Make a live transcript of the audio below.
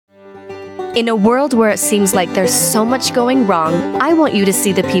In a world where it seems like there's so much going wrong, I want you to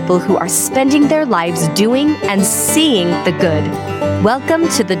see the people who are spending their lives doing and seeing the good. Welcome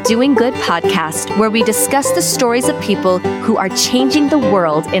to the Doing Good podcast, where we discuss the stories of people who are changing the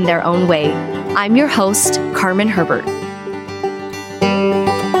world in their own way. I'm your host, Carmen Herbert.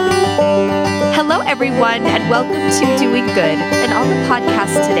 Hello, everyone, and welcome to Doing Good. And on the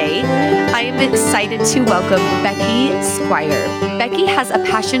podcast today, I am excited to welcome Becky Squire. Becky has a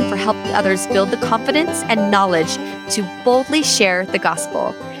passion for helping others build the confidence and knowledge to boldly share the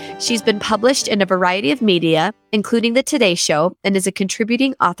gospel. She's been published in a variety of media, including The Today Show, and is a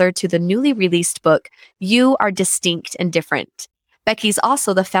contributing author to the newly released book, You Are Distinct and Different. Becky's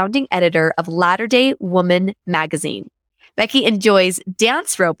also the founding editor of Latter-day Woman magazine. Becky enjoys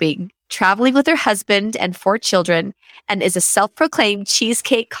dance roping, traveling with her husband and 4 children, and is a self-proclaimed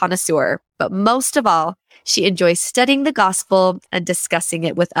cheesecake connoisseur. But most of all, she enjoys studying the gospel and discussing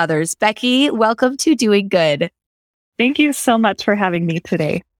it with others. Becky, welcome to Doing Good. Thank you so much for having me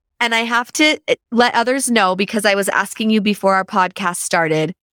today. And I have to let others know, because I was asking you before our podcast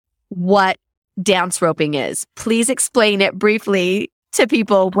started, what dance roping is. Please explain it briefly to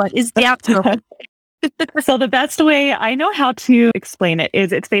people. What is dance roping? So the best way I know how to explain it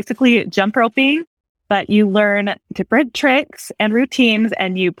is it's basically jump roping, but you learn different tricks and routines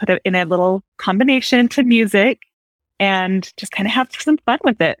and you put it in a little combination to music and just kind of have some fun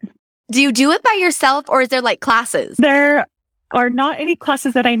with it. Do you do it by yourself, or is there like classes? There are not any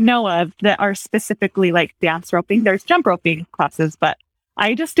classes that I know of that are specifically like dance roping. There's jump roping classes, but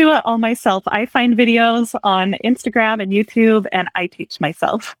I just do it all myself. I find videos on Instagram and YouTube and I teach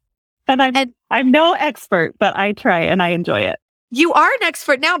myself. And I'm no expert, but I try and I enjoy it. You are an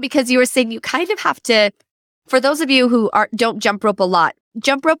expert now, because you were saying you kind of have to, for those of you who don't jump rope a lot,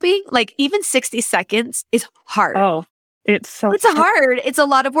 jump roping, like even 60 seconds is hard. Oh, it's hard. It's a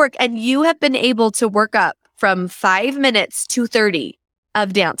lot of work. And you have been able to work up from 5 minutes to 30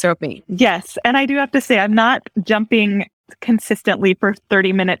 of dance roping. Yes. And I do have to say, I'm not jumping consistently for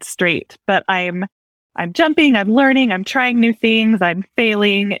 30 minutes straight, but I'm jumping, I'm learning, I'm trying new things, I'm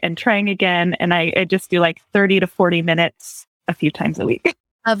failing and trying again. And I just do like 30 to 40 minutes a few times a week.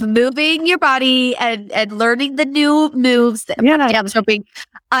 Of moving your body and learning the new moves. Dance roping.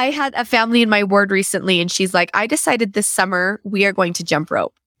 I had a family in my ward recently, and she's like, I decided this summer we are going to jump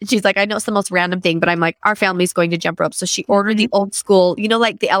rope. And she's like, I know it's the most random thing, but I'm like, our family's going to jump rope. So she ordered the old school,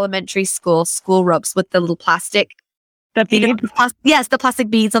 like the elementary school ropes with the little plastic. The beads? Yes, the plastic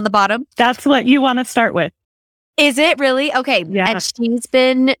beads on the bottom. That's what you want to start with. Is it really? Okay. Yeah. And she's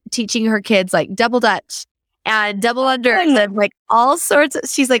been teaching her kids like double Dutch and double under and like all sorts of,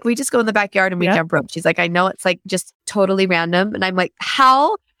 she's like, we just go in the backyard and we jump rope. She's like, I know it's like just totally random. And I'm like,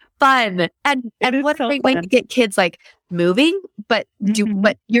 how fun. And what a great way to get kids like moving, but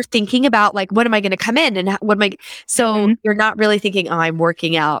but you're thinking about like, what am I going to come in and what am I? So you're not really thinking, oh, I'm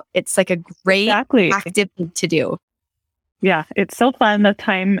working out. It's like a great active thing to do. Yeah, it's so fun. The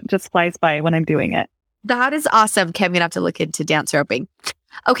time just flies by when I'm doing it. That is awesome. Okay, I'm going to have to look into dance roping.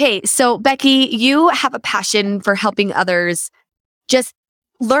 Okay, so Becky, you have a passion for helping others just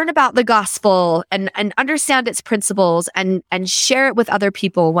learn about the gospel and understand its principles and share it with other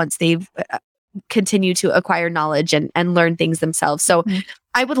people once they've continued to acquire knowledge and learn things themselves. So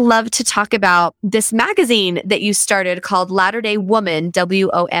I would love to talk about this magazine that you started called Latter-day Woman,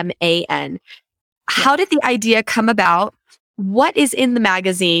 WOMAN. How did the idea come about? What is in the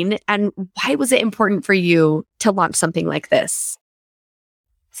magazine, and why was it important for you to launch something like this?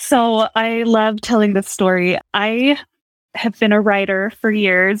 So I love telling this story. I have been a writer for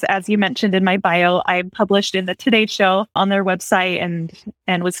years. As you mentioned in my bio, I published in the Today Show on their website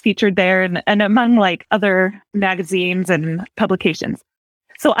and was featured there and among like other magazines and publications.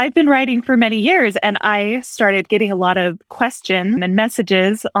 So I've been writing for many years, and I started getting a lot of questions and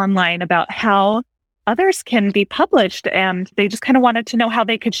messages online about how others can be published, and they just kind of wanted to know how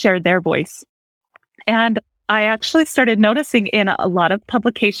they could share their voice. And I actually started noticing in a lot of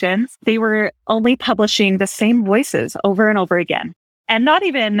publications, they were only publishing the same voices over and over again. And not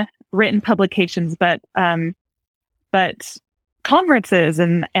even written publications, but conferences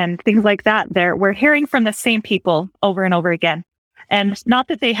and things like that. We're hearing from the same people over and over again. And not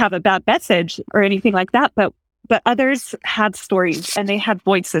that they have a bad message or anything like that, but others had stories and they had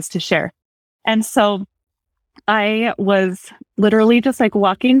voices to share. And so I was literally just like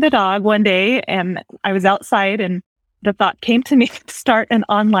walking the dog one day, and I was outside, and the thought came to me to start an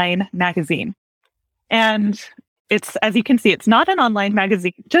online magazine. And it's, as you can see, it's not an online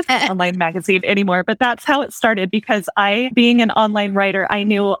magazine, just an online magazine anymore, but that's how it started, because being an online writer, I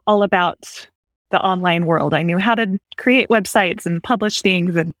knew all about the online world. I knew how to create websites and publish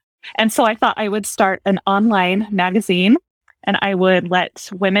things and And so I thought I would start an online magazine, and I would let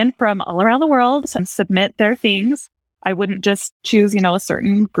women from all around the world submit their things. I wouldn't just choose, a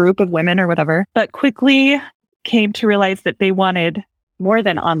certain group of women or whatever, but quickly came to realize that they wanted more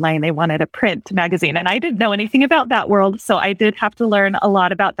than online. They wanted a print magazine. And I didn't know anything about that world. So I did have to learn a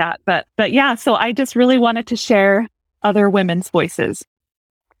lot about that. But yeah, so I just really wanted to share other women's voices.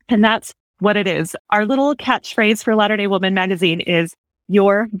 And that's what it is. Our little catchphrase for Latter-day Woman magazine is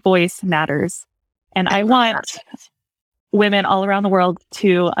 "Your voice matters." And I want women all around the world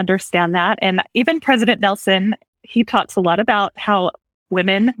to understand that. And even President Nelson, he talks a lot about how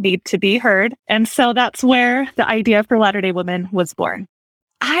women need to be heard. And so that's where the idea for Latter-day Women was born.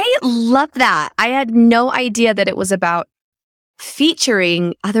 I love that. I had no idea that it was about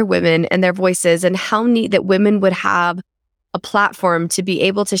featuring other women and their voices, and how neat that women would have a platform to be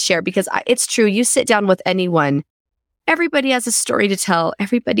able to share. Because it's true, you sit down with anyone, everybody has a story to tell.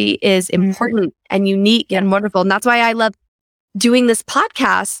 Everybody is important and unique and wonderful. And that's why I love doing this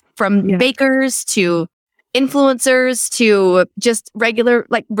podcast, from bakers to influencers to just regular,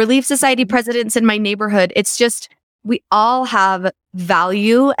 like, Relief Society presidents in my neighborhood. It's just, we all have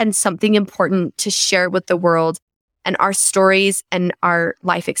value and something important to share with the world. And our stories and our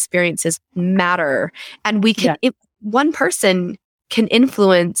life experiences matter. And we can, if one person can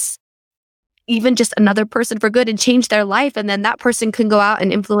influence even just another person for good and change their life, and then that person can go out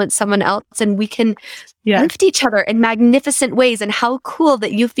and influence someone else, and we can lift each other in magnificent ways. And how cool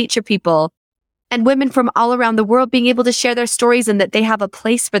that you feature people and women from all around the world being able to share their stories, and that they have a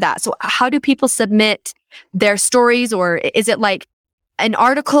place for that. So how do people submit their stories? Or is it like an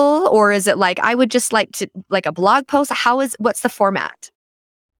article, or is it like, I would just like to, like, a blog post? What's the format?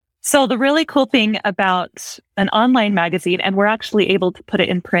 So the really cool thing about an online magazine, and we're actually able to put it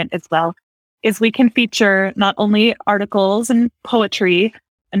in print as well, is we can feature not only articles and poetry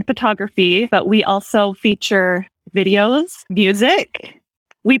and photography, but we also feature videos, music.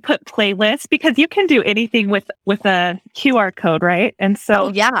 We put playlists, because you can do anything with a QR code, right? And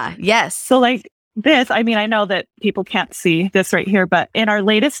so, So like this, I mean, I know that people can't see this right here, but in our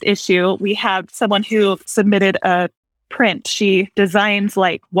latest issue, we have someone who submitted a print. She designs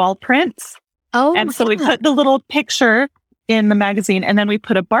like wall prints. And so we put the little picture in the magazine, and then we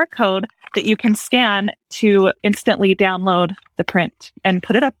put a barcode that you can scan to instantly download the print and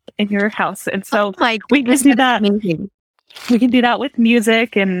put it up in your house. And so we can do that. Amazing. We can do that with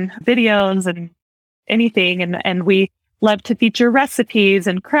music and videos and anything. And we love to feature recipes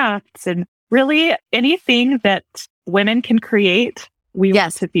and crafts, and really anything that women can create. We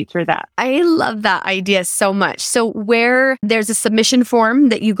want to feature that. I love that idea so much. So there's a submission form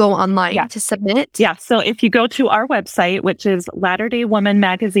that you go online to submit? Yeah. So if you go to our website, which is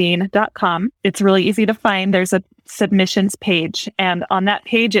latterdaywomanmagazine.com, it's really easy to find. There's a submissions page. And on that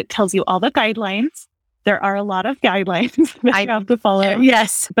page, it tells you all the guidelines. There are a lot of guidelines that you have to follow.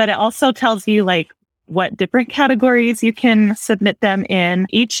 Yes. But it also tells you like what different categories you can submit them in.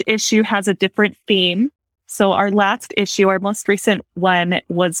 Each issue has a different theme. So our last issue, our most recent one,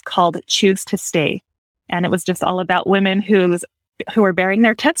 was called Choose to Stay. And it was just all about women who are bearing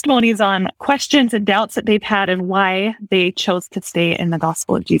their testimonies on questions and doubts that they've had and why they chose to stay in the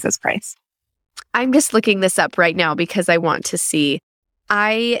gospel of Jesus Christ. I'm just looking this up right now because I want to see.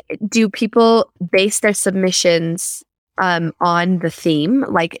 Do people base their submissions on the theme?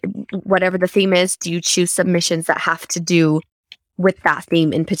 Like, whatever the theme is, do you choose submissions that have to do with that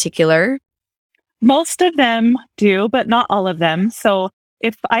theme in particular? Most of them do, but not all of them. So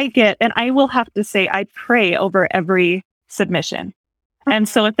if I get, and I will have to say, I pray over every submission. And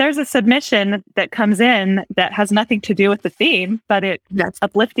so if there's a submission that comes in that has nothing to do with the theme, but that's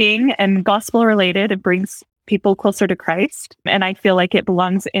uplifting and gospel related, it brings people closer to Christ, and I feel like it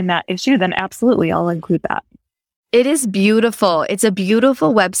belongs in that issue, then absolutely I'll include that. It is beautiful. It's a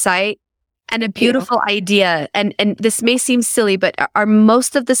beautiful website. And a beautiful idea. And this may seem silly, but are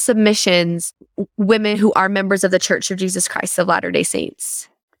most of the submissions women who are members of the Church of Jesus Christ of Latter-day Saints?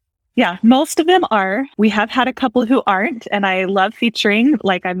 Yeah, most of them are. We have had a couple who aren't, and I love featuring,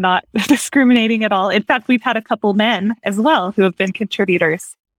 like, I'm not discriminating at all. In fact, we've had a couple men as well who have been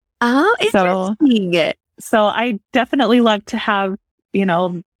contributors. Oh, interesting. So I definitely love to have,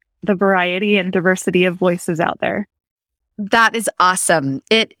 the variety and diversity of voices out there. That is awesome.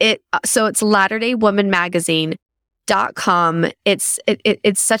 So it's latterdaywomanmagazine.com. It's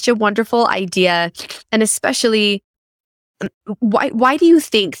such a wonderful idea. And especially, why do you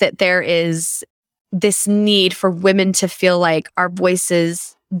think that there is this need for women to feel like our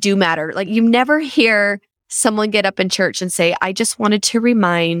voices do matter? Like, you never hear someone get up in church and say, I just wanted to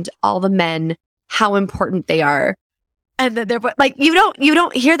remind all the men how important they are. And then they're like, you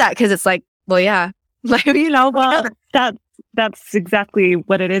don't hear that because it's like, well, yeah, like, Well, that's exactly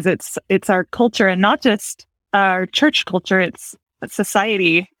what it is. It's our culture, and not just our church culture. It's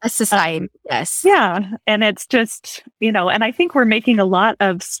society. a society. Yes. Yeah, and it's just, and I think we're making a lot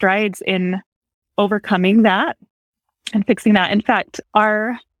of strides in overcoming that and fixing that. In fact,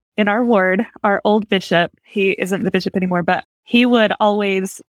 in our ward, our old bishop, he isn't the bishop anymore, but he would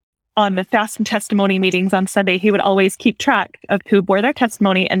always, on the fast and testimony meetings on Sunday, he would always keep track of who bore their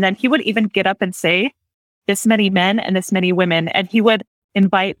testimony. And then he would even get up and say, this many men and this many women. And he would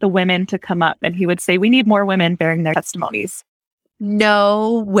invite the women to come up and he would say, we need more women bearing their testimonies.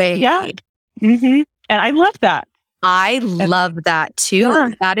 No way. Yeah. And I love that. I love that too.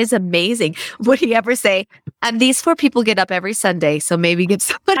 Yeah. That is amazing. Would he ever say, and these 4 people get up every Sunday, so maybe get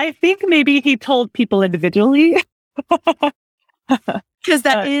someone? I think maybe he told people individually. Because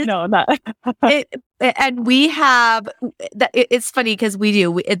that is no, not and we have that. It's funny because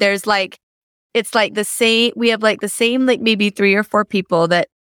there's like, it's like the same. We have like the same, like maybe 3 or 4 people that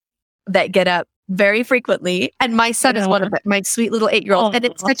get up very frequently. And my son is one of it, my sweet little 8-year-old. And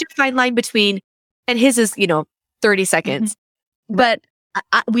it's such a fine line between, and his is 30 seconds, but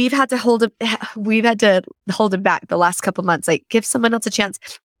we've had to hold him back the last couple months. Like, give someone else a chance.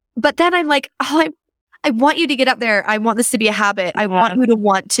 But then I'm like, I want you to get up there. I want this to be a habit. I want you to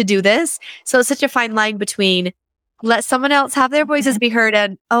want to do this. So it's such a fine line between let someone else have their voices be heard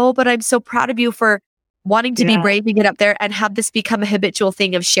and, but I'm so proud of you for wanting to be brave and get up there and have this become a habitual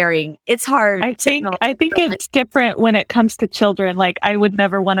thing of sharing. It's hard. I think it's different when it comes to children. Like, I would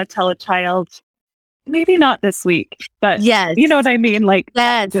never want to tell a child, maybe not this week, but yes, you know what I mean? Like,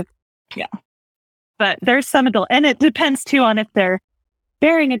 yes. Yeah. But there's some adult, and it depends too on if they're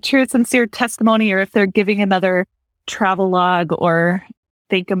bearing a true, sincere testimony or if they're giving another travel log or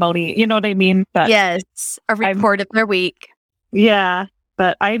thank-a-mony. You know what I mean? But yes, a report of their week. Yeah,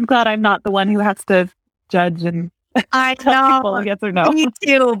 but I'm glad I'm not the one who has to judge and I tell people yes or no. Me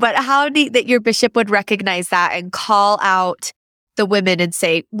too. But how neat that your bishop would recognize that and call out the women and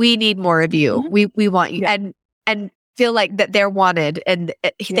say, "We need more of you. We want you," and feel like that they're wanted, and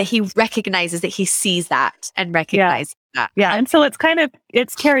that he recognizes that he sees that and recognizes that. Yeah, and so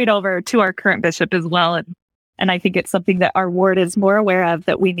it's carried over to our current bishop as well, and I think it's something that our ward is more aware of,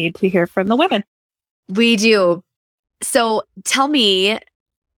 that we need to hear from the women. We do. So tell me,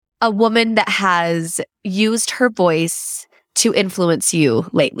 a woman that has used her voice to influence you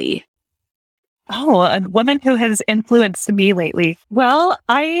lately. Oh, a woman who has influenced me lately. Well,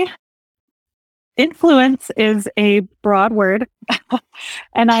 influence is a broad word.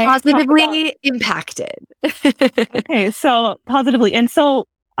 And I positively impacted. Okay, so positively. And so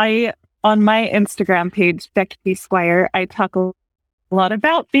on my Instagram page, Becky Squire, I talk a lot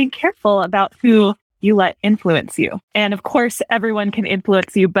about being careful about who you let influence you. And of course, everyone can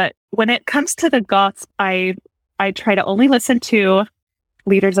influence you. But when it comes to the gospel, I try to only listen to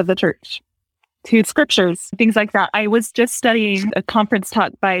leaders of the church, to scriptures, things like that. I was just studying a conference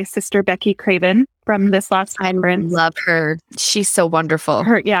talk by Sister Becky Craven from this last conference. I love her. She's so wonderful.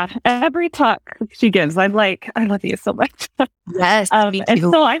 Every talk she gives, I'm like, I love you so much. Yes, me too. And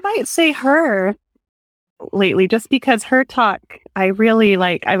so I might say her lately, just because her talk, I really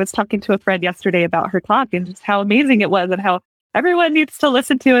like. I was talking to a friend yesterday about her talk and just how amazing it was and how everyone needs to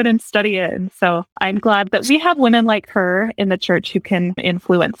listen to it and study it. And so I'm glad that we have women like her in the church who can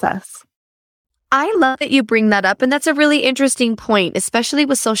influence us. I love that you bring that up. And that's a really interesting point, especially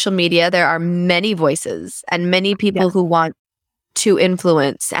with social media. There are many voices and many people who want to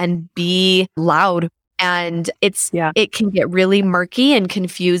influence and be loud. And it can get really murky and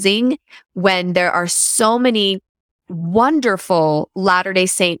confusing when there are so many wonderful Latter-day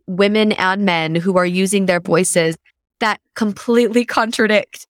Saint women and men who are using their voices that completely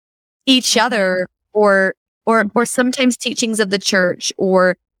contradict each other or sometimes teachings of the church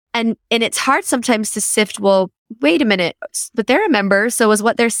and it's hard sometimes to sift, well, wait a minute, but they're a member, so is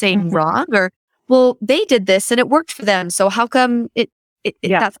what they're saying wrong? Or, well, they did this and it worked for them, so how come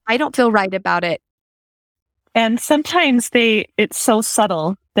that's, I don't feel right about it. And sometimes it's so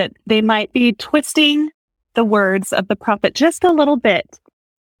subtle that they might be twisting the words of the prophet just a little bit.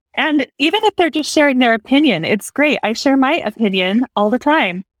 And even if they're just sharing their opinion, it's great. I share my opinion all the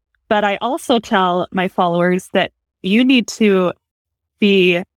time, but I also tell my followers that you need to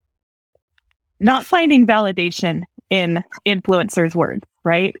be not finding validation in influencers' words,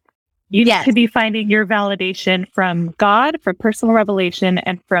 right? You need to be finding your validation from God, from personal revelation,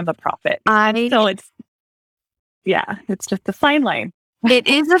 and from the prophet. So it's just a fine line. It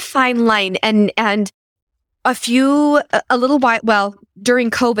is a fine line. And a little while, well, during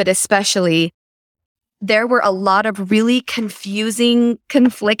COVID especially, there were a lot of really confusing,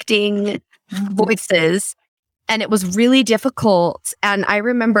 conflicting voices, and it was really difficult. And I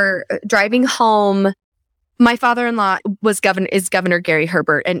remember driving home. My father-in-law is Governor Gary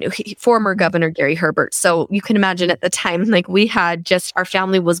Herbert, and former Governor Gary Herbert. So you can imagine at the time, like, we had our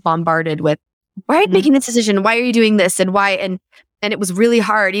family was bombarded with, why are you making this decision? Why are you doing this? And why? And it was really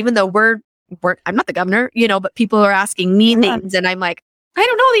hard, even though I'm not the governor, but people are asking me things, and I'm like, I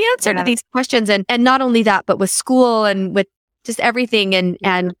don't know the answer to these questions. And not only that, but with school and with just everything, and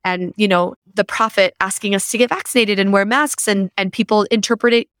the prophet asking us to get vaccinated and wear masks, and people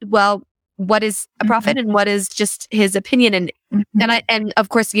interpret it, well, what is a prophet and what is just his opinion, and of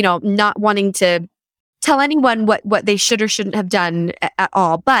course, not wanting to tell anyone what they should or shouldn't have done at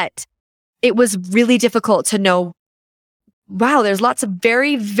all, but it was really difficult to know, wow, there's lots of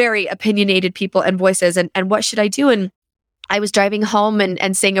very, very opinionated people and voices, and what should I do? And I was driving home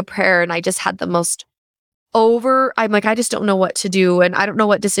and saying a prayer, and I just had the most I'm like, I just don't know what to do, and I don't know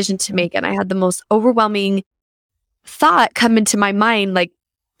what decision to make, and I had the most overwhelming thought come into my mind, like,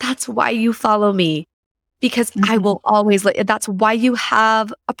 that's why you follow me, because I will always that's why you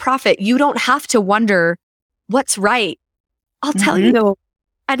have a prophet. You don't have to wonder what's right. I'll tell you.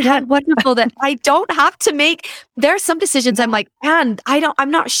 And how wonderful that I don't have to make, there are some decisions I'm like, man,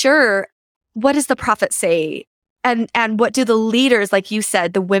 I'm not sure. What does the prophet say? And what do the leaders, like you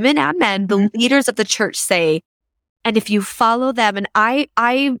said, the women and men, the leaders of the church say? And if you follow them, and I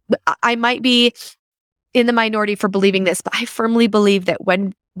might be in the minority for believing this, but I firmly believe that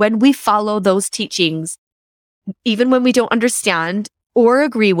when we follow those teachings, even when we don't understand or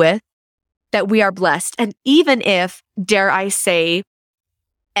agree with, that we are blessed. And even if, dare I say,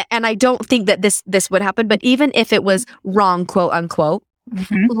 and I don't think that this would happen, but even if it was wrong, quote unquote,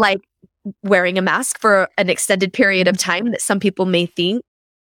 like wearing a mask for an extended period of time that some people may think,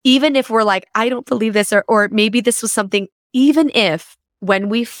 even if we're like, I don't believe this, or maybe this was something, even if when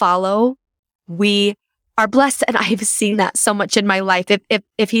we follow, we are blessed. And I've seen that so much in my life.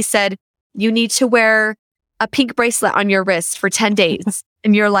 If he said, you need to wear a pink bracelet on your wrist for 10 days,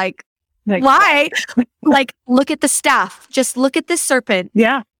 and you're like, why? Like, look at the staff. Just look at this serpent.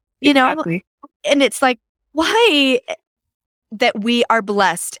 Yeah. Exactly. And it's like, why that we are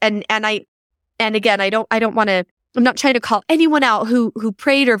blessed? And again, I don't want to, I'm not trying to call anyone out who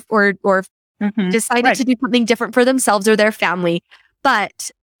prayed or decided to do something different for themselves or their family.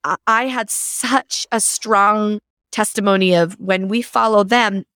 But I had such a strong testimony of when we follow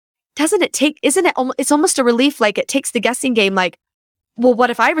them, it's almost a relief. Like, it takes the guessing game. Like, well, what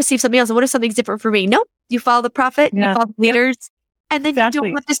if I receive something else? And what if something's different for me? Nope. You follow the prophet, you follow the leaders, and then you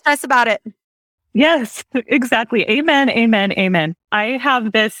don't have to stress about it. Yes, exactly. Amen, amen, amen. I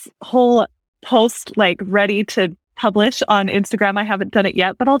have this whole post ready to publish on Instagram. I haven't done it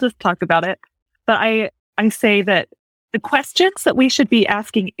yet, but I'll just talk about it. But I say that the questions that we should be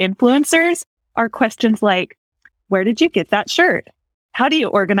asking influencers are questions like, where did you get that shirt? How do you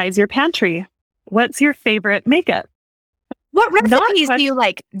organize your pantry? What's your favorite makeup? What recipes do you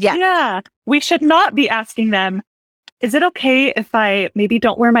like? Yeah. We should not be asking them, is it okay if I maybe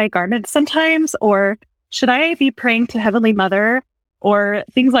don't wear my garments sometimes? Or should I be praying to Heavenly Mother? Or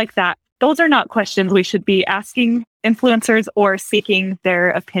things like that. Those are not questions we should be asking influencers or seeking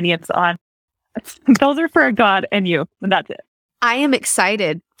their opinions on. Those are for God and you, and that's it. I am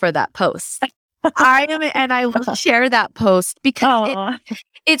excited for that post. I will share that post because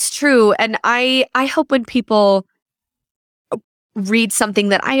it's true. And I hope when people read something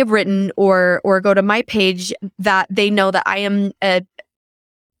that I have written or go to my page, that they know that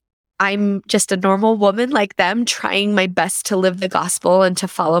I'm just a normal woman like them, trying my best to live the gospel and to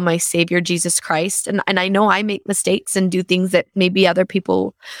follow my Savior, Jesus Christ. And I know I make mistakes and do things that maybe other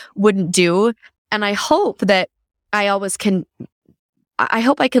people wouldn't do. And I hope that I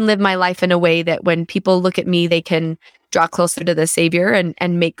hope I can live my life in a way that when people look at me, they can draw closer to the Savior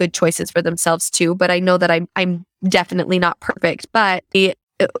and make good choices for themselves too. But I know that I'm definitely not perfect. But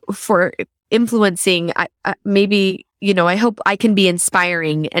for influencing, maybe, I hope I can be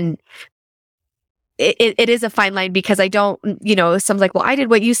inspiring. And it is a fine line, because I don't, someone's like, well, I did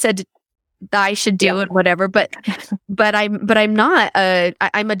what you said that I should do and whatever, but I'm not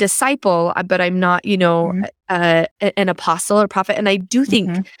I'm a disciple, but I'm not, an apostle or prophet. And I do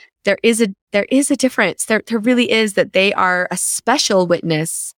think there is a difference. There really is, that they are a special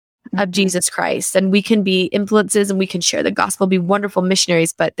witness of Jesus Christ, and we can be influences and we can share the gospel, be wonderful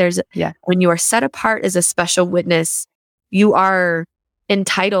missionaries. But when you are set apart as a special witness, you are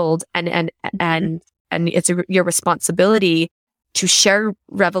entitled and it's your responsibility to share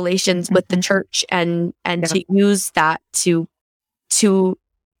revelations with the church and to use that to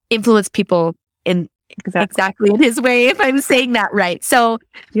influence people in Exactly. in his way, if I'm saying that right. So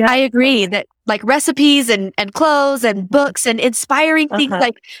I agree that like recipes and clothes and books and inspiring things,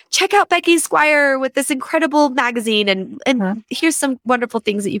 like check out Becky Squire with this incredible magazine and here's some wonderful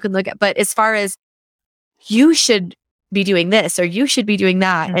things that you can look at. But as far as you should be doing this or you should be doing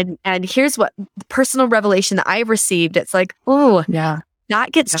that, and here's what personal revelation that I've received, it's like, oh,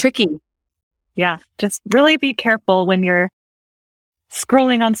 that gets tricky. Yeah. Just really be careful when you're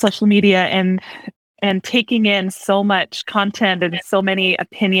scrolling on social media and taking in so much content and so many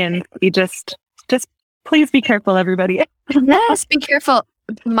opinions. You just please be careful, everybody. Yes, be careful.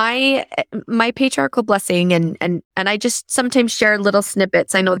 My patriarchal blessing, and I just sometimes share little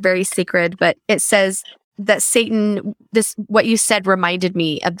snippets. I know it's very sacred, but it says that Satan, what you said reminded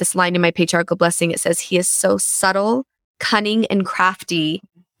me of this line in my patriarchal blessing. It says, he is so subtle, cunning, and crafty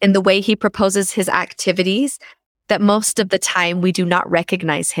in the way he proposes his activities that most of the time we do not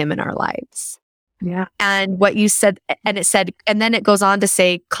recognize him in our lives. Yeah. And what you said, and then it goes on to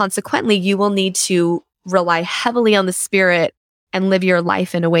say, consequently, you will need to rely heavily on the Spirit and live your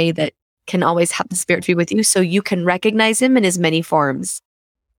life in a way that can always have the Spirit be with you so you can recognize him in his many forms.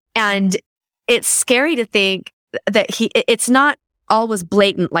 And it's scary to think that it's not always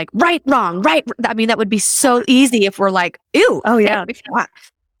blatant, like right, wrong, right. I mean, that would be so easy if we're like, ew. Oh, yeah.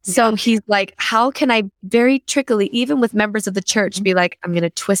 So he's like, how can I very trickily, even with members of the church, be like, I'm going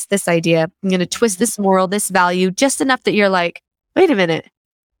to twist this idea. I'm going to twist this moral, this value, just enough that you're like, wait a minute,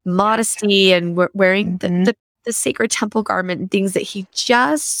 modesty and wearing the sacred temple garment and things that he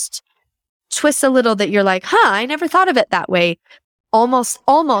just twists a little that you're like, I never thought of it that way. Almost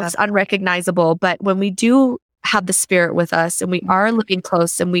unrecognizable. But when we do have the Spirit with us and we are living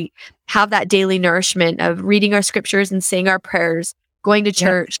close and we have that daily nourishment of reading our scriptures and saying our prayers, going to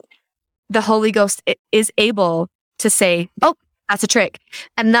church, the Holy Ghost is able to say, oh, that's a trick.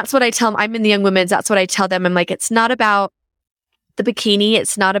 And that's what I tell them. I'm in the young women's. That's what I tell them. I'm like, it's not about the bikini.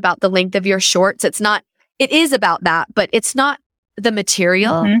 It's not about the length of your shorts. It is about that, but it's not the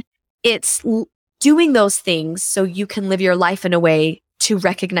material. It's doing those things so you can live your life in a way to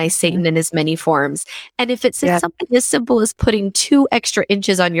recognize Satan in his many forms. And if it's something as simple as putting 2 extra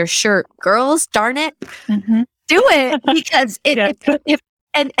inches on your shirt, girls, darn it, do it, because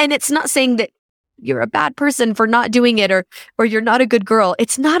and it's not saying that you're a bad person for not doing it or you're not a good girl.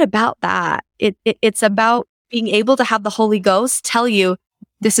 It's not about that. It's about being able to have the Holy Ghost tell you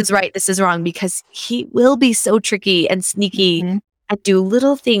this is right, this is wrong, because he will be so tricky and sneaky and do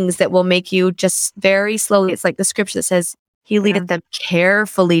little things that will make you just very slowly. It's like the scripture that says he leadeth them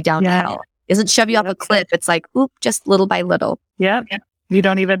carefully down to hell. He doesn't shove you off a cliff. It's like, oop, just little by little. Yeah. You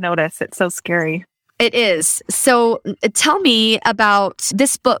don't even notice. It's so scary. It is. So tell me about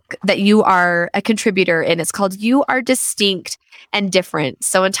this book that you are a contributor in. It's called You Are Distinct and Different.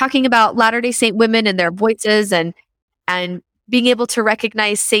 So in talking about Latter-day Saint women and their voices and being able to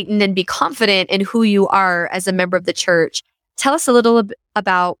recognize Satan and be confident in who you are as a member of the church, tell us a little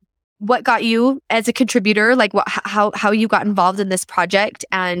about what got you as a contributor, like how you got involved in this project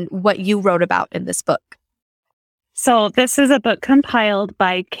and what you wrote about in this book. So this is a book compiled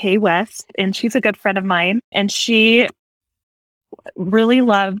by Kay West, and she's a good friend of mine. And she really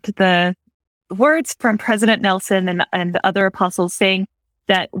loved the words from President Nelson and other apostles saying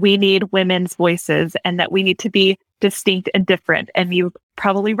that we need women's voices and that we need to be distinct and different. And you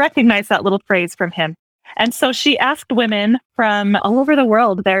probably recognize that little phrase from him. And so she asked women from all over the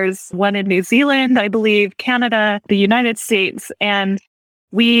world. There's one in New Zealand, I believe, Canada, the United States, and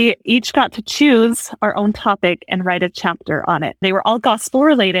we each got to choose our own topic and write a chapter on it. They were all gospel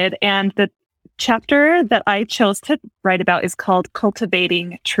related. And the chapter that I chose to write about is called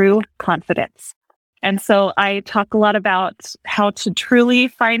Cultivating True Confidence. And so I talk a lot about how to truly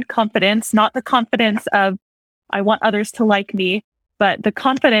find confidence, not the confidence of, I want others to like me, but the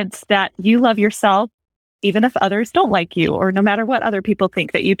confidence that you love yourself, even if others don't like you, or no matter what other people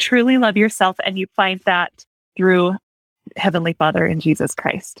think, that you truly love yourself and you find that through Heavenly Father in Jesus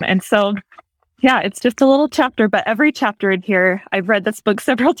Christ. And so, it's just a little chapter, but every chapter in here, I've read this book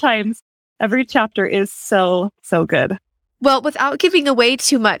several times. Every chapter is so, so good. Well, without giving away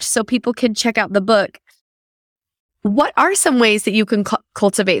too much so people can check out the book, what are some ways that you can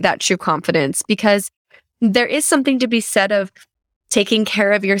cultivate that true confidence? Because there is something to be said of taking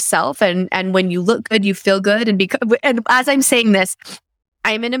care of yourself. And when you look good, you feel good. And as I'm saying this,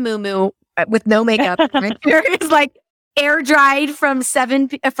 I'm in a muumuu with no makeup. My hair is like air dried from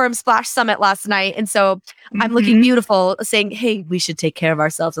Splash Summit last night. And so I'm looking beautiful, saying, hey, we should take care of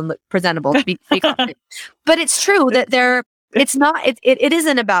ourselves and look presentable. Be confident. But it's true that it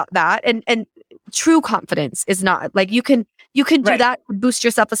isn't about that. And true confidence is not like you can You can do Right. that to boost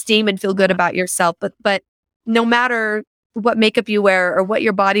your self-esteem and feel good about yourself. But no matter what makeup you wear or what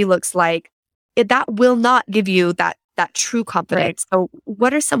your body looks like, that will not give you that true confidence. So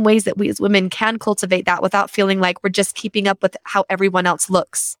what are some ways that we as women can cultivate that without feeling like we're just keeping up with how everyone else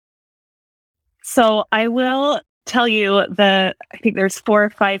looks? So I will tell you I think there's 4 or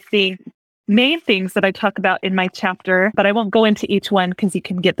 5 main things that I talk about in my chapter, but I won't go into each one because you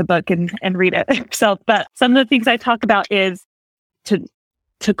can get the book and read it yourself. But some of the things I talk about is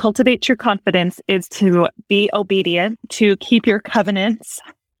to cultivate your confidence is to be obedient, to keep your covenants,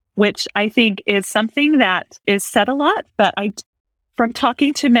 which I think is something that is said a lot, but from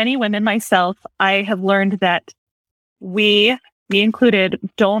talking to many women myself, I have learned that me included,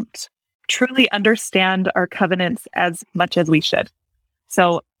 don't truly understand our covenants as much as we should.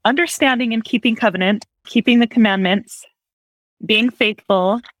 So understanding and keeping covenant, keeping the commandments, being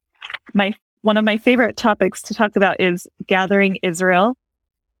faithful. One of my favorite topics to talk about is gathering Israel,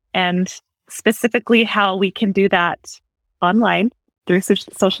 and specifically how we can do that online through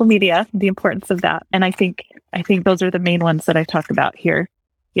social media, the importance of that. And I think those are the main ones that I talk about here.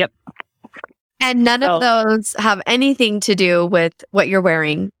 Yep. And none of those have anything to do with what you're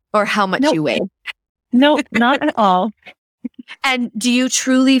wearing or how much you weigh. No, not at all. And do you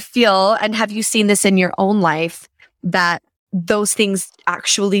truly feel, and have you seen this in your own life, that those things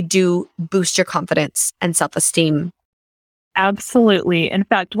actually do boost your confidence and self-esteem? Absolutely. In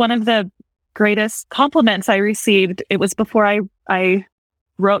fact, one of the greatest compliments I received, it was before I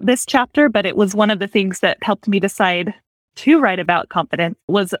wrote this chapter, but it was one of the things that helped me decide to write about confidence,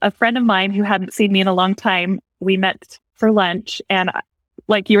 was a friend of mine who hadn't seen me in a long time. We met for lunch, and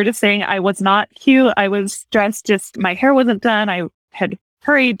like you were just saying, I was not cute. I was dressed, just my hair wasn't done. I had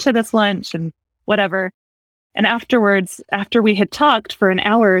hurried to this lunch and whatever. And afterwards, after we had talked for an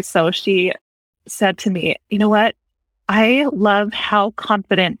hour or so, she said to me, "You know what? I love how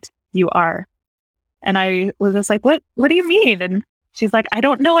confident you are." And I was just like, what do you mean? And she's like, "I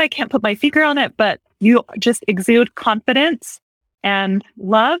don't know. I can't put my finger on it, but you just exude confidence and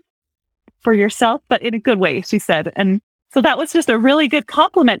love for yourself, but in a good way," she said. And so that was just a really good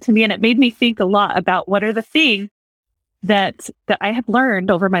compliment to me. And it made me think a lot about what are the things that I have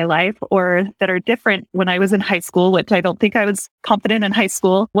learned over my life, or that are different when I was in high school, which I don't think I was confident in high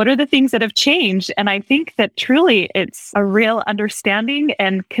school. What are the things that have changed? And I think that truly it's a real understanding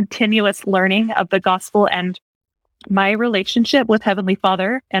and continuous learning of the gospel and my relationship with Heavenly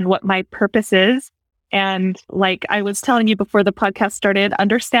Father and what my purpose is. And like I was telling you before the podcast started,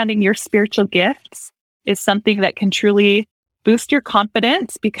 understanding your spiritual gifts is something that can truly boost your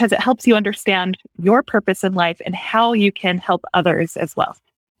confidence, because it helps you understand your purpose in life and how you can help others as well.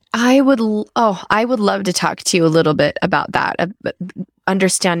 I would love to talk to you a little bit about that,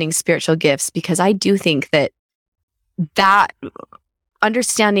 understanding spiritual gifts, because I do think that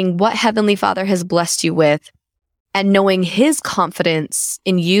understanding what Heavenly Father has blessed you with and knowing His confidence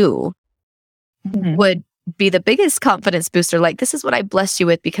in you would be the biggest confidence booster. Like, this is what I blessed you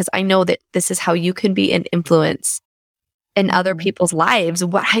with because I know that this is how you can be an influence in other people's lives.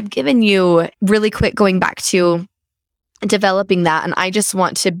 What I've given you, really quick, going back to developing that. And I just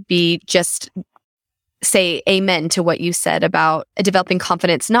want to say amen to what you said about developing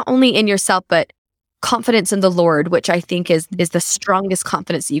confidence, not only in yourself, but confidence in the Lord, which I think is the strongest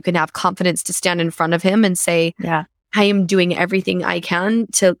confidence that you can have. Confidence to stand in front of Him and say, "Yeah, I am doing everything I can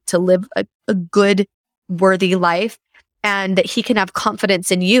to live a good, worthy life." And that He can have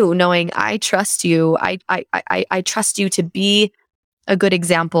confidence in you, knowing, "I trust you. I trust you to be a good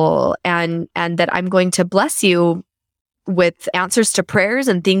example, and that I'm going to bless you with answers to prayers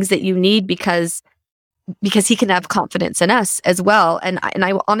and things that you need because He can have confidence in us as well." And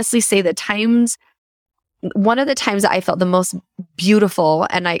I will honestly say one of the times that I felt the most beautiful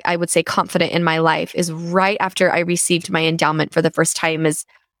and I would say confident in my life is right after I received my endowment for the first time as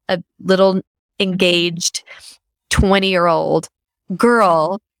a little engaged 20-year-old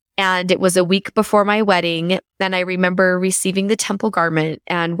girl. And it was a week before my wedding. And I remember receiving the temple garment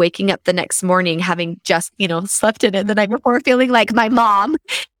and waking up the next morning, having just, slept in it the night before, feeling like my mom.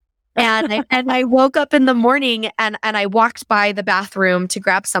 And I woke up in the morning and I walked by the bathroom to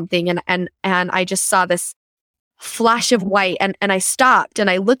grab something and I just saw this flash of white and I stopped and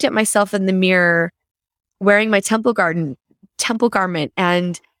I looked at myself in the mirror wearing my temple garment,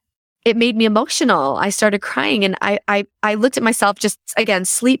 and it made me emotional. I started crying and I looked at myself, just again,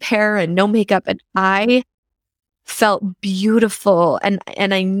 sleep hair and no makeup, and I felt beautiful. And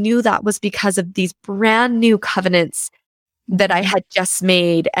I knew that was because of these brand new covenants that I had just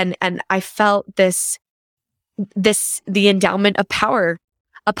made. And I felt the endowment of power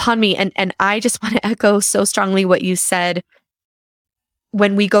upon me. And I just want to echo so strongly what you said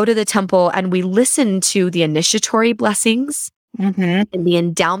when we go to the temple and we listen to the initiatory blessings and the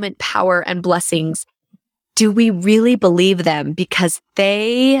endowment power and blessings, do we really believe them? Because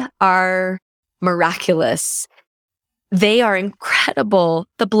they are miraculous. They are incredible.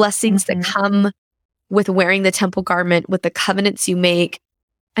 The blessings that come with wearing the temple garment, with the covenants you make.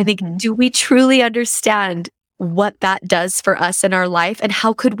 I think, do we truly understand what that does for us in our life? And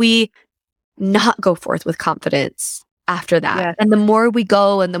how could we not go forth with confidence after that? Yes. And the more we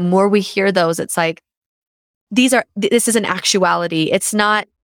go and the more we hear those, it's like, this is an actuality. It's not,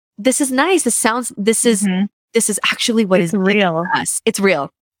 this is nice. This is actually what is real. For us. It's real.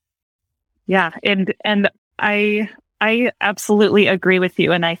 Yeah. And I absolutely agree with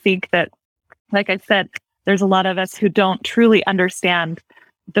you. And I think that, like I said, there's a lot of us who don't truly understand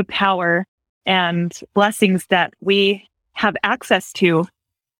the power and blessings that we have access to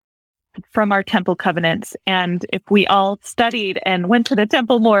from our temple covenants. And if we all studied and went to the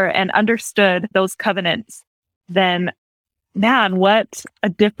temple more and understood those covenants, then man, what a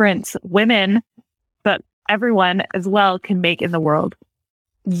difference women, but everyone as well, can make in the world.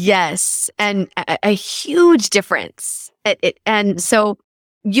 Yes. And a huge difference. And so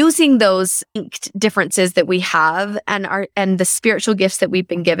using those differences that we have and the spiritual gifts that we've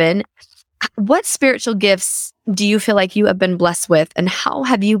been given, what spiritual gifts do you feel like you have been blessed with, and how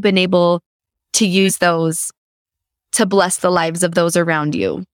have you been able to use those to bless the lives of those around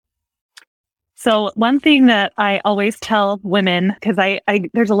you? So one thing that I always tell women, because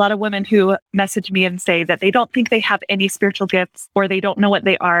there's a lot of women who message me and say that they don't think they have any spiritual gifts or they don't know what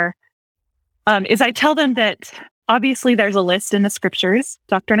they are, is I tell them that obviously there's a list in the scriptures.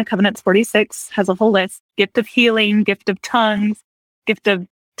 Doctrine and Covenants 46 has a whole list: gift of healing, gift of tongues, gift of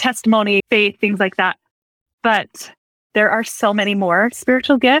testimony, faith, things like that. But there are so many more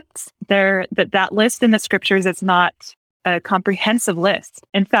spiritual gifts there that list in the scriptures is not a comprehensive list.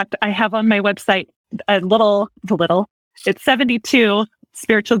 In fact, I have on my website it's 72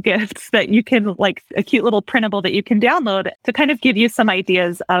 spiritual gifts that you can, like a cute little printable that you can download to kind of give you some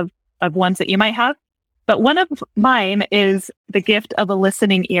ideas of ones that you might have. But one of mine is the gift of a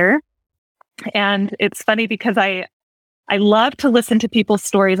listening ear. And it's funny because I love to listen to people's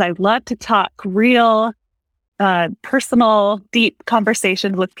stories. I love to talk real, personal, deep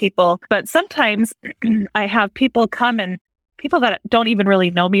conversations with people. But sometimes I have people come, and people that don't even really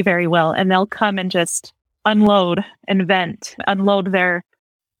know me very well, and they'll come and just unload their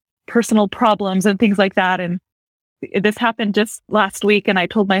personal problems and things like that. And this happened just last week. And I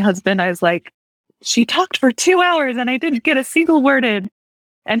told my husband, I was like, she talked for 2 hours and I didn't get a single word in.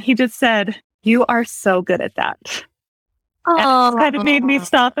 And he just said, "You are so good at that." And it kind of made me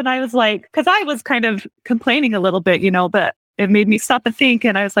stop. And I was like, because I was kind of complaining a little bit, but it made me stop and think.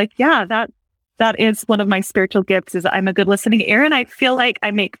 And I was like, yeah, that is one of my spiritual gifts, is I'm a good listening ear. And I feel like I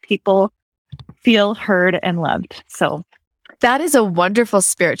make people feel heard and loved. So that is a wonderful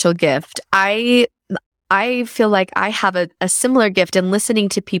spiritual gift. I feel like I have a similar gift in listening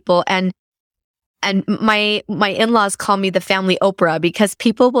to people, and my in-laws call me the family Oprah, because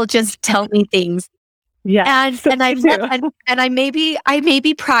people will just tell me things. Yeah. And I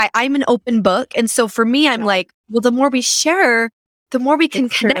maybe pry. I'm an open book. And so for me, I'm like, well, the more we share, the more we can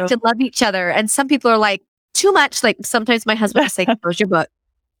connect and love each other. And some people are like, too much. Like sometimes my husband will say, close your book.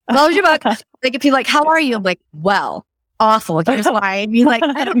 Close your book. Like if you're like, how are you? I'm like, well, awful. Here's why. And you're like,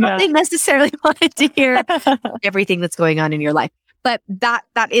 I don't know if they necessarily wanted to hear everything that's going on in your life. But that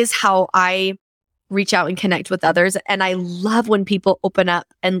is how I reach out and connect with others. And I love when people open up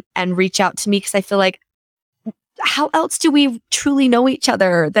and reach out to me, because I feel like, how else do we truly know each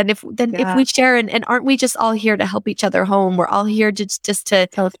other than if we share, and aren't we just all here to help each other home? We're all here just to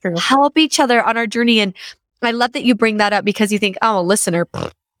help each other on our journey. And I love that you bring that up, because you think, oh, a listener,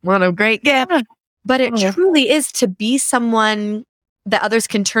 what a great gift. But it truly is to be someone that others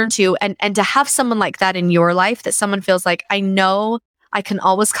can turn to, and to have someone like that in your life, that someone feels like, I know I can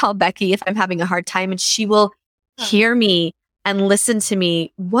always call Becky if I'm having a hard time, and she will hear me and listen to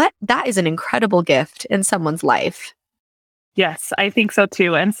me. That is an incredible gift in someone's life. Yes, I think so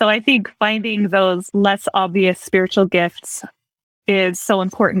too. And so I think finding those less obvious spiritual gifts is so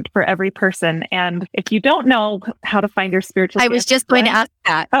important for every person. And if you don't know how to find your spiritual gifts, I was just going to ask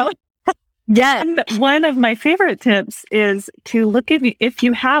that. Oh, yeah. One of my favorite tips is to look at, if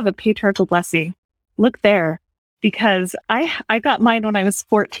you have a patriarchal blessing, look there, because I got mine when I was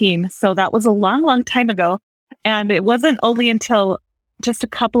 14. So that was a long, long time ago. And it wasn't only until just a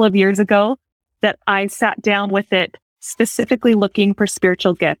couple of years ago that I sat down with it, specifically looking for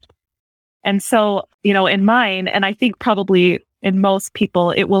spiritual gift. And so, in mine, and I think probably in most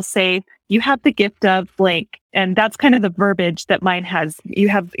people, it will say, you have the gift of blank. And that's kind of the verbiage that mine has.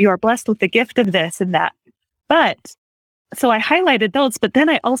 You are blessed with the gift of this and that. But so I highlighted those, but then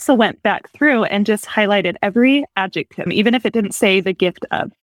I also went back through and just highlighted every adjective, even if it didn't say the gift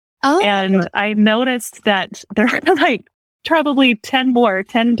of. Oh, And I noticed that there are like probably 10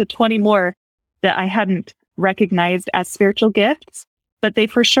 to 20 more that I hadn't recognized as spiritual gifts, but they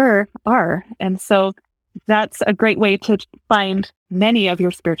for sure are. And so that's a great way to find many of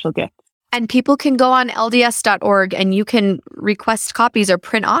your spiritual gifts. and people can go on lds.org and you can request copies or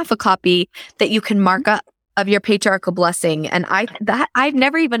print off a copy that you can mark up of your patriarchal blessing. And I've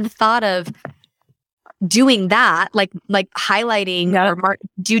never even thought of doing that, like highlighting or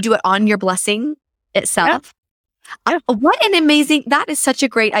do you do it on your blessing itself? Yeah. What an amazing, that is such a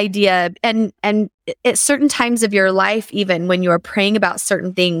great idea. And at certain times of your life, even when you are praying about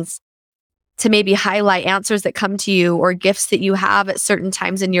certain things, to maybe highlight answers that come to you or gifts that you have at certain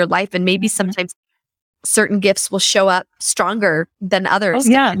times in your life. And maybe sometimes certain gifts will show up stronger than others.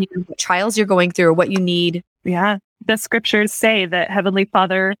 Depending on what trials you're going through or what you need. Yeah. The scriptures say that Heavenly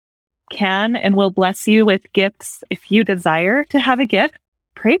Father can and will bless you with gifts. If you desire to have a gift,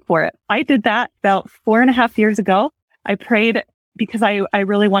 pray for it. I did that about 4.5 years ago. I prayed because I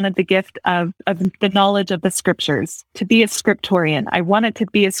really wanted the gift of the knowledge of the scriptures, to be a scriptorian. I wanted to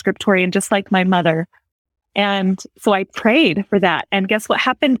be a scriptorian just like my mother. And so I prayed for that. And guess what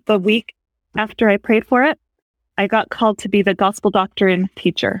happened the week after I prayed for it? I got called to be the gospel doctrine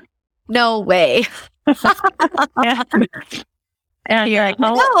teacher. No way. And you're like,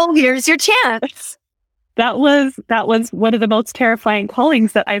 no, here's your chance. That was one of the most terrifying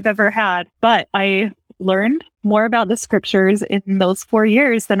callings that I've ever had. But I learned more about the scriptures in those 4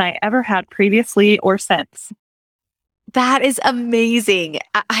 years than I ever had previously or since. That is amazing.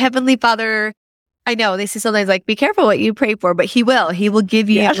 Heavenly Father, I know they say sometimes like, be careful what you pray for, but He will give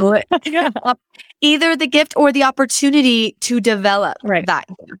you either the gift or the opportunity to develop that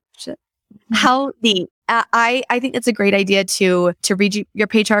gift. How neat. I think it's a great idea to read your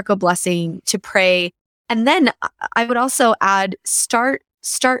patriarchal blessing, to pray. And then I would also add, start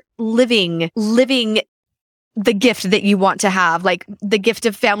living the gift that you want to have, like the gift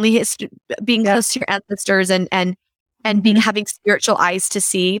of family history, being close to your ancestors and having spiritual eyes to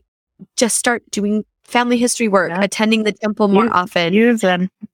see. Just start doing family history work, attending the temple more often. Use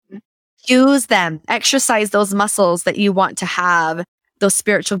them. Exercise those muscles that you want to have, those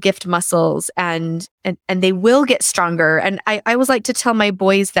spiritual gift muscles, and they will get stronger. And I always like to tell my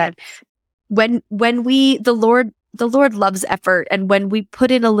boys that when the Lord loves effort, and when we put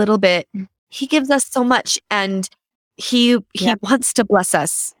in a little bit, He gives us so much, and He wants to bless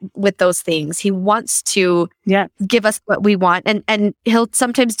us with those things. He wants to give us what we want, and He'll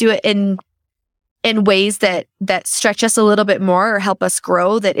sometimes do it in ways that stretch us a little bit more or help us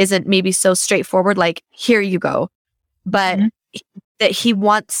grow, that isn't maybe so straightforward, like, here you go. But that He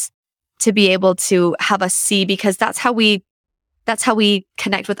wants to be able to have us see, because that's how we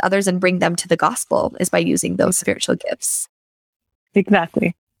connect with others and bring them to the gospel, is by using those spiritual gifts.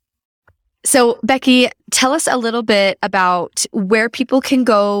 Exactly. So, Becky, tell us a little bit about where people can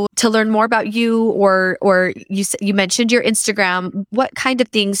go to learn more about you, or you mentioned your Instagram. What kind of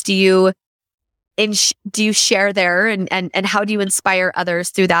things do you share there, and how do you inspire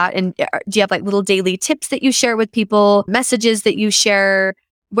others through that? And do you have like little daily tips that you share with people, messages that you share?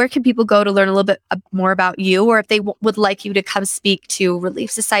 Where can people go to learn a little bit more about you, or if they would like you to come speak to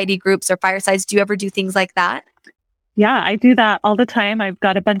Relief Society groups or firesides? Do you ever do things like that? Yeah, I do that all the time. I've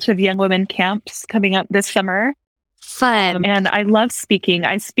got a bunch of young women camps coming up this summer. Fun. And I love speaking.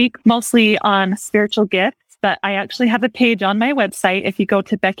 I speak mostly on spiritual gifts, but I actually have a page on my website. If you go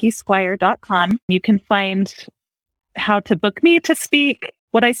to beckysquire.com, you can find how to book me to speak,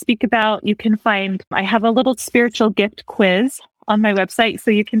 what I speak about. You can find, I have a little spiritual gift quiz on my website. So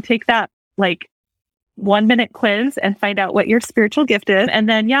you can take that like 1-minute quiz and find out what your spiritual gift is. And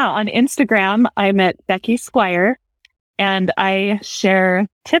then, on Instagram, I'm at Becky Squire. And I share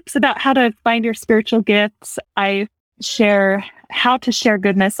tips about how to find your spiritual gifts. I share how to share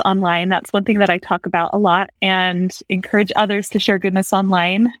goodness online. That's one thing that I talk about a lot, and encourage others to share goodness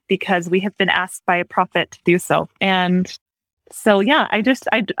online, because we have been asked by a prophet to do so. And so,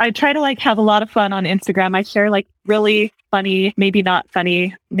 I try to like have a lot of fun on Instagram. I share like really funny, maybe not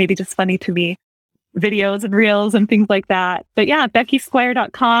funny, maybe just funny to me, videos and reels and things like that. But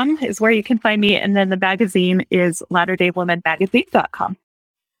beckysquire.com is where you can find me. And then the magazine is latterdaywomanmagazine.com.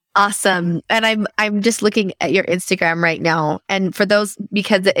 Awesome. And I'm just looking at your Instagram right now. And for those,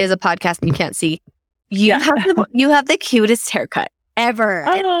 because it is a podcast and you can't see, you have the cutest haircut. ever.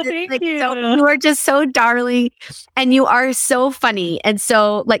 Oh, thank you. You are just so darling, and you are so funny. And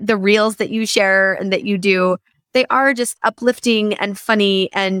so like the reels that you share and that you do, they are just uplifting and funny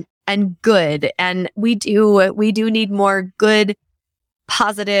and good. And we do need more good,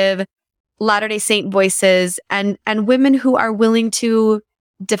 positive Latter-day Saint voices and women who are willing to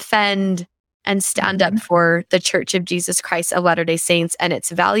defend and stand up for the Church of Jesus Christ of Latter-day Saints and its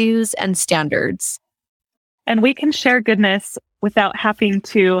values and standards. And we can share goodness without having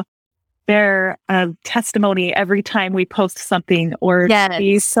to bear a testimony every time we post something or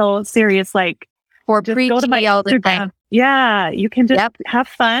be so serious, like, or just preach go to my all the Instagram. time. Yeah, you can just have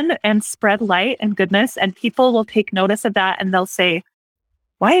fun and spread light and goodness, and people will take notice of that and they'll say,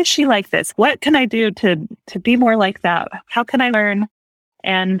 why is she like this? What can I do to be more like that? How can I learn?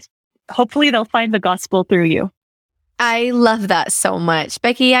 And hopefully they'll find the gospel through you. I love that so much.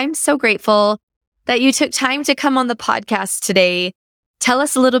 Becky, I'm so grateful that you took time to come on the podcast today. Tell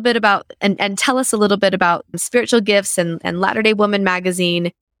us a little bit about, and tell us a little bit about Spiritual Gifts and Latter-day Woman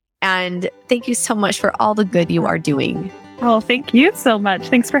magazine. And thank you so much for all the good you are doing. Oh, thank you so much.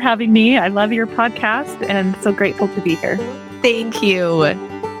 Thanks for having me. I love your podcast and so grateful to be here. Thank you.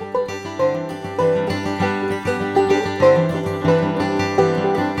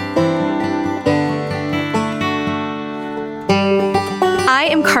 I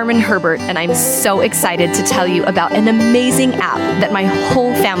am Carmen Herbert, and I'm so excited to tell you about an amazing app that my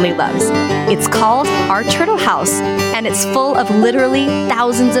whole family loves. It's called Our Turtle House, and it's full of literally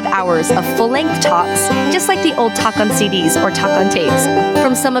thousands of hours of full-length talks, just like the old talk on CDs or talk on tapes,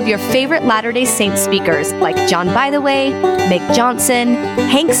 from some of your favorite Latter-day Saint speakers like John Bytheway, Meg Johnson,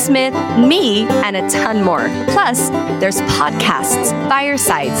 Hank Smith, me, and a ton more. Plus, there's podcasts,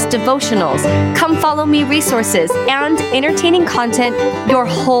 firesides, devotionals, come follow me resources, and entertaining content your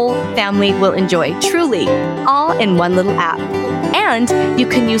whole family will enjoy, truly, all in one little app. And you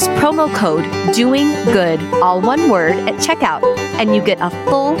can use promo code DOINGGOOD, all one word, at checkout, and you get a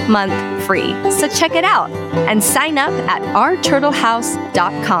full month free. So check it out and sign up at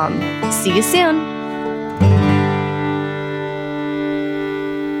ourturtlehouse.com. See you soon.